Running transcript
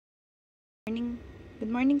Good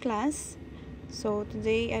morning, class. So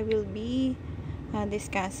today I will be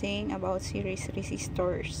discussing about series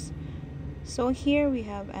resistors. So here we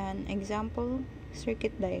have an example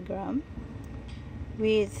circuit diagram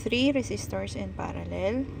with 3 resistors in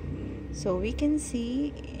parallel. So we can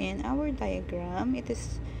see in our diagram it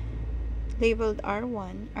is labeled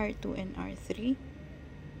R1, R2, and R3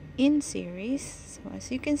 in series. So as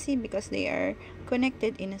you can see, because they are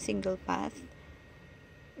connected in a single path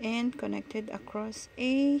and connected across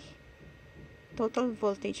a total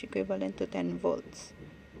voltage equivalent to 10 volts.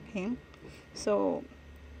 Okay, so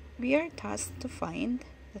we are tasked to find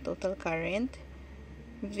the total current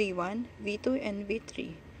V1, V2, and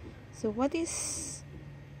V3. So what is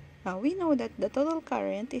we know that the total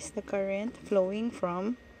current is the current flowing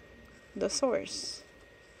from the source.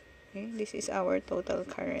 Okay, this is our total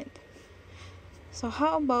current. So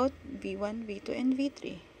how about V1, V2, and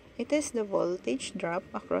V3? It is the voltage drop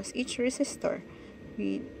across each resistor.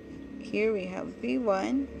 Here we have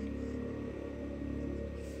V1,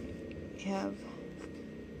 we have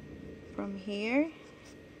from here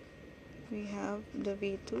we have the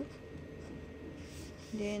V2,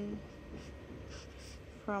 then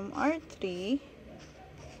from R3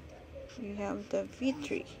 we have the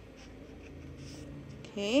V3.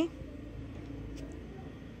 Okay,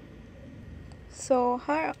 so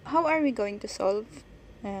how are we going to solve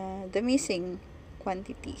the missing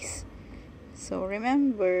quantities? So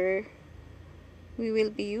remember, we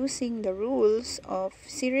will be using the rules of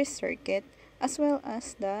series circuit as well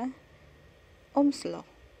as the Ohm's law.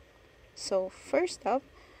 So first up,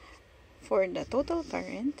 for the total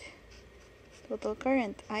current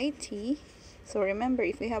IT, so remember,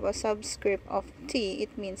 if we have a subscript of T,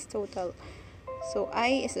 it means total. So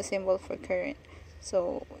I is the symbol for current.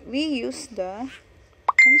 So we use the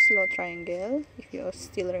Ohm's law triangle. If you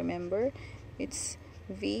still remember, it's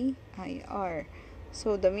VIR.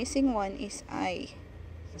 So the missing one is I.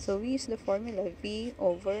 So we use the formula V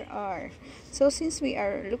over R. So since we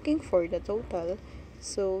are looking for the total,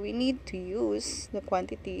 so we need to use the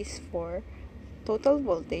quantities for total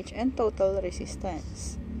voltage and total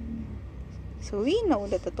resistance. So we know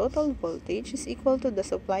that the total voltage is equal to the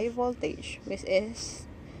supply voltage, which is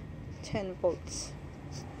 10 volts.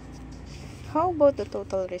 How about the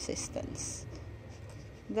total resistance?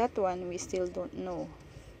 That one we still don't know.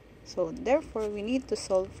 So therefore, we need to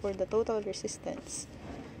solve for the total resistance.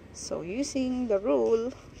 So using the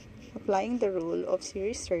rule, applying the rule of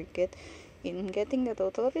series circuit in getting the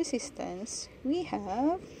total resistance, we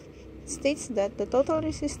have states that the total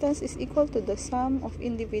resistance is equal to the sum of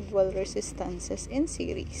individual resistances in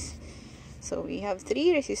series. So we have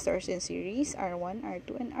 3 resistors in series, R1,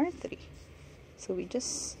 R2, and R3. So we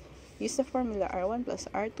just use the formula R1 plus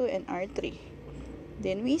R2 and R3.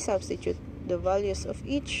 Then we substitute the values of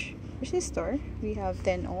each resistor. We have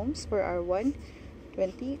 10 ohms for R1,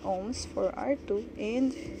 20 ohms for R2,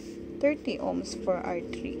 and 30 ohms for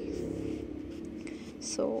R3.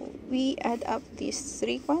 So we add up these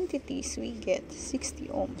 3 quantities, we get 60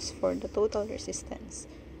 ohms for the total resistance.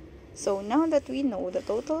 So now that we know the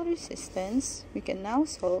total resistance, we can now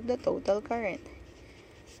solve the total current.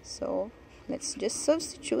 So let's just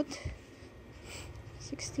substitute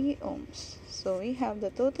 60 ohms. So we have the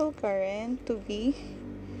total current to be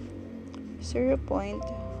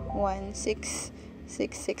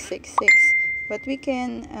 0.166666, but we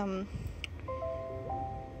can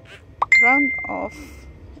round off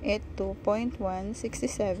it to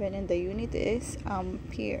 0.167, and the unit is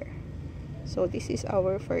ampere. So this is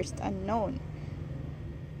our first unknown.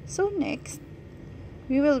 So next,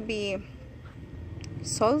 we will be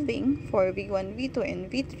solving for V1, V2, and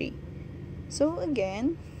V3. So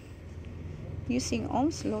again, using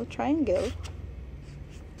Ohm's law triangle,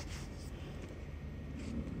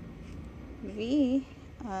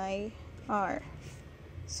 VIR.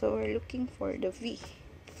 So we're looking for the V.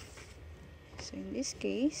 So in this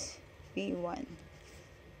case, V1.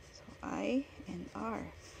 So I and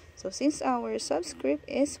R. So since our subscript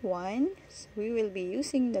is 1, so we will be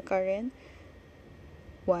using the current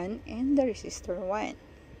 1 and the resistor 1.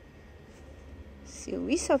 So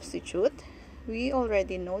we substitute. We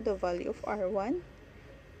already know the value of R1,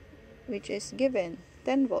 which is given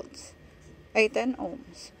 10 volts, 10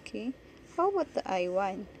 ohms. Okay. How about the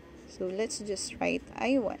I1? So let's just write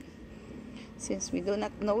I1, since we do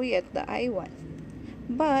not know yet the I1.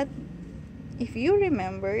 But if you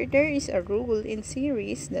remember, there is a rule in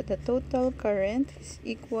series that the total current is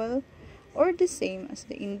equal or the same as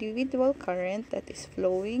the individual current that is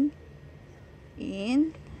flowing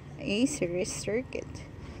in a series circuit.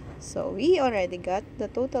 So we already got the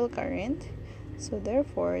total current. So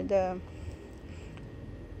therefore, the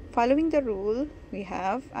following the rule, we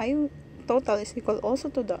have I total is equal also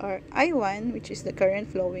to the I1, which is the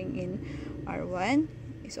current flowing in R1,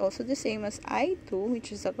 is also the same as I2,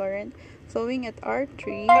 which is the current flowing at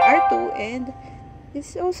R2, and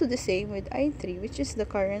it's also the same with I3, which is the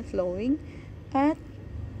current flowing at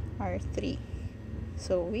R3.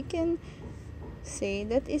 So we can say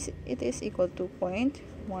that it is equal to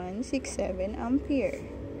 0.167 ampere.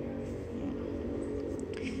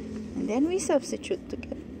 And then we substitute to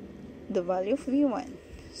get the value of V1.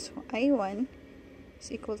 So I1 is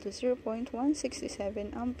equal to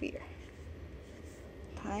 0.167 ampere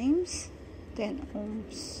times 10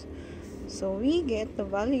 ohms. So we get the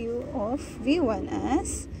value of V1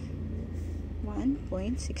 as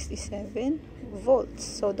 1.67 volts.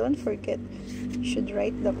 So don't forget, you should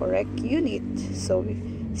write the correct unit. So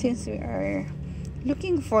since we are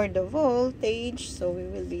looking for the voltage, so we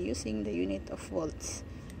will be using the unit of volts.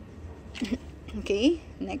 Okay,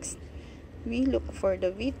 next we look for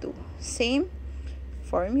the V2. Same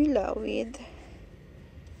formula with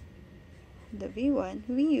the V1,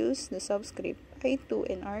 we use the subscript I2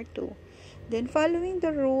 and R2. Then following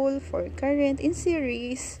the rule for current in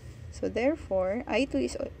series, so therefore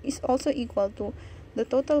I2 is also equal to the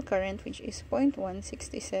total current, which is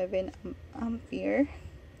 0.167 ampere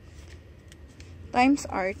times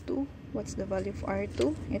R2. What's the value of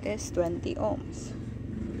R2? It is 20 ohms.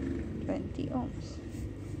 20 ohms.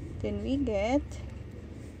 Then we get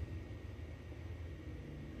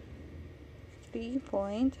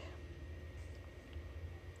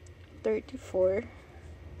 3.34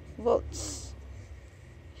 volts.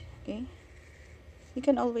 Okay, you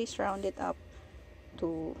can always round it up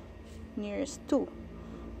to nearest 2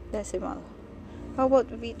 decimal. How about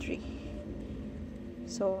V3?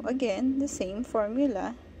 So again, the same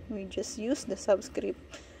formula, we just use the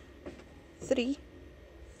subscript 3,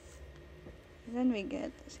 then we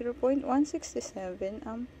get 0.167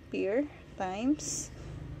 ampere times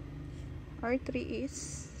R3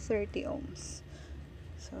 is 30 ohms.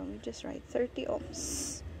 So we just write 30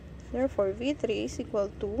 ohms. Therefore, V3 is equal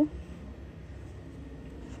to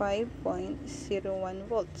 5.01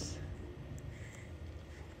 volts.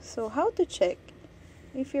 So how to check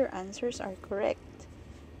if your answers are correct?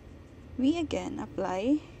 We again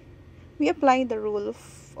apply the rule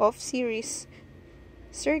of series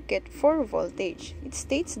circuit for voltage. It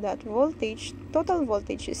states that total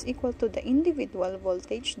voltage is equal to the individual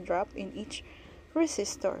voltage drop in each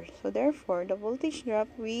resistor. So therefore, the voltage drop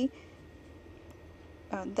the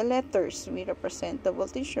letters we represent the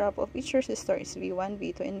voltage drop of each resistor is V1,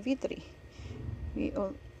 V2, and V3.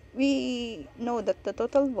 We know that the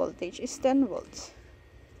total voltage is 10 volts.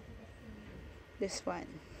 This one.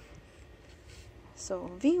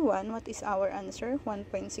 So V1, what is our answer?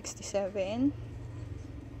 1.67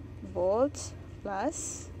 volts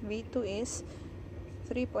plus V2 is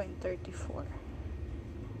 3.34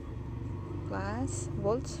 plus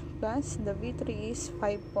volts plus the V3 is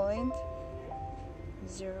 5.01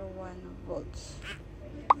 volts.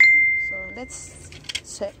 So let's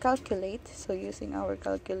calculate. So using our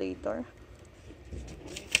calculator,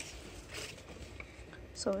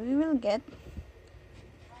 so we will get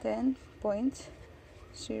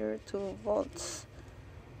 10.02 volts.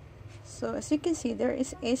 So as you can see, there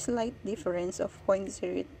is a slight difference of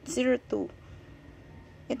 0.002.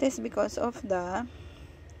 It is because of the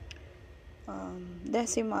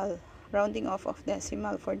decimal, rounding off of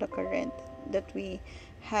decimal for the current that we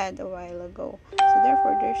had a while ago. So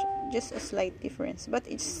therefore, there's just a slight difference, but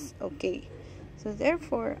it's okay. So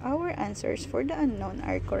therefore, our answers for the unknown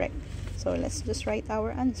are correct. So let's just write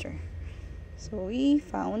our answer. So we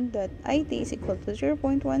found that IT is equal to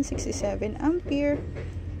 0.167 ampere.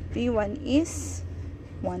 V1 is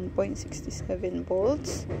 1.67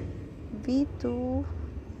 volts. V2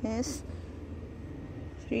 is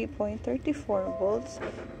 3.34 volts.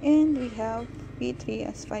 And we have V3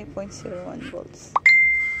 as 5.01 volts.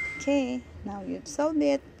 Okay, now you've solved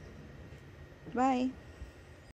it. Bye.